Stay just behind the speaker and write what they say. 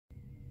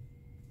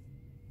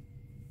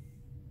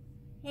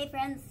Hey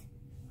friends,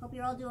 hope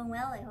you're all doing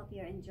well. I hope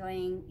you're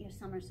enjoying your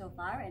summer so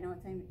far. I know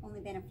it's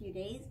only been a few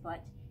days,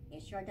 but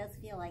it sure does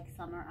feel like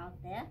summer out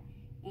there.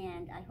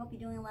 And I hope you're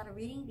doing a lot of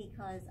reading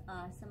because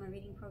our summer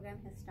reading program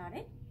has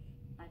started.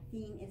 Our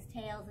theme is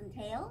Tales and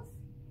Tales,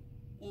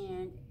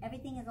 and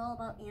everything is all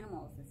about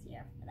animals this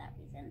year for that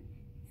reason.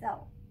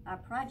 So our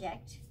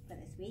project for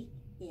this week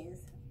is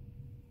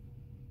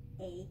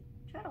a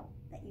turtle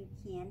that you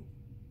can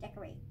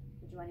decorate.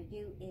 What you want to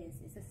do is,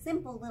 it's a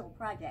simple little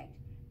project,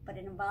 but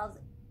it involves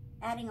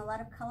adding a lot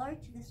of color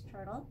to this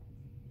turtle,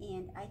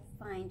 and I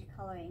find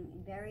coloring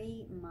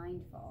very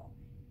mindful.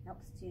 It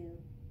helps to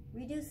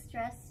reduce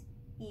stress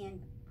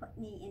and put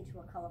me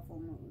into a colorful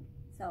mood.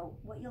 So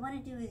what you'll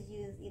want to do is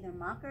use either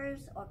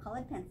markers or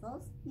colored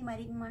pencils. You might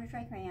even want to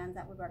try crayons,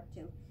 that would work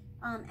too.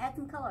 Add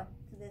some color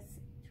to this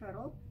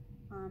turtle,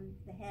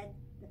 the head,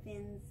 the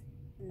fins,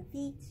 and the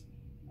feet,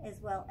 as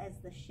well as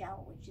the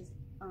shell, which is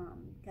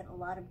got a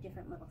lot of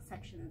different little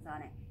sections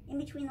on it. In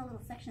between the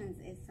little sections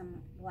is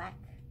some black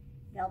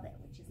velvet,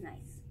 which is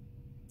nice.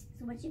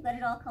 So once you've got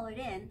it all colored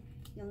in,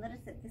 you'll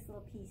notice that this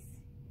little piece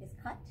is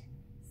cut.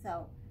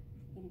 So,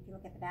 and if you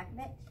look at the back of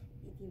it,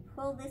 if you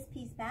pull this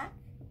piece back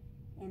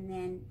and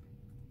then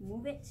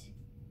move it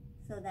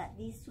so that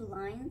these two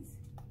lines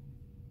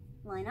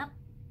line up,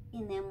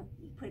 and then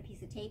you put a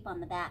piece of tape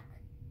on the back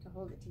to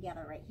hold it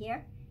together right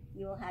here,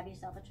 you will have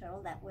yourself a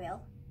turtle that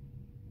will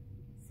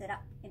sit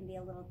up and be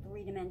a little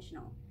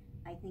three-dimensional.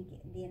 I think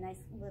it'd be a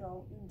nice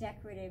little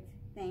decorative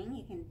thing.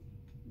 You can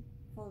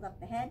fold up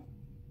the head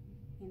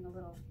and the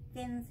little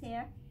fins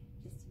here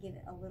just to give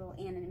it a little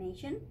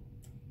animation.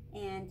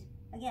 And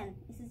again,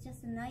 this is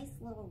just a nice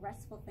little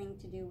restful thing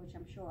to do, which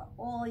I'm sure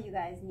all you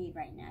guys need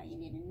right now. You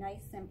need a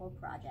nice simple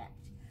project.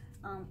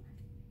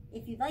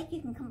 If you'd like,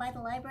 you can come by the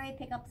library,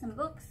 pick up some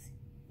books,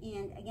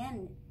 and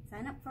again,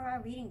 sign up for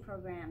our reading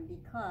program,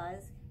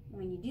 because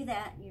when you do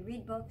that, you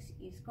read books,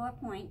 you score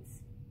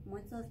points.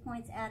 Once those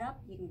points add up,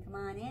 you can come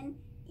on in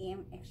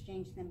and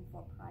exchange them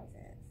for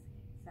prizes.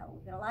 So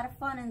we've got a lot of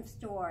fun in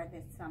store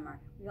this summer.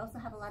 We also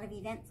have a lot of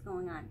events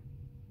going on.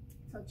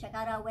 So check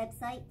out our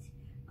website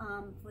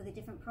for the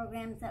different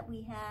programs that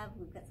we have.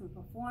 We've got some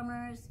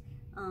performers.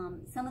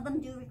 Some of them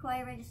do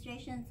require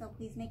registration, so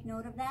please make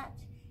note of that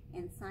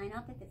and sign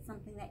up if it's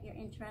something that you're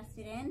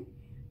interested in.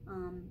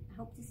 I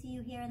hope to see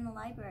you here in the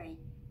library.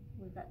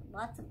 We've got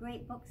lots of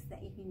great books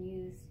that you can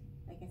use,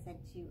 like I said,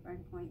 to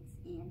earn points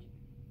and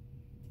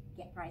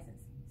get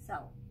prizes.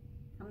 So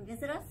come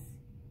visit us,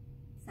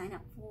 sign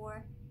up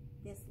for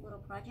this little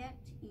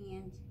project,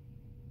 and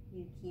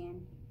you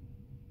can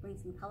bring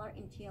some color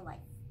into your life.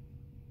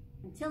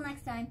 Until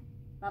next time,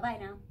 bye-bye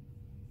now.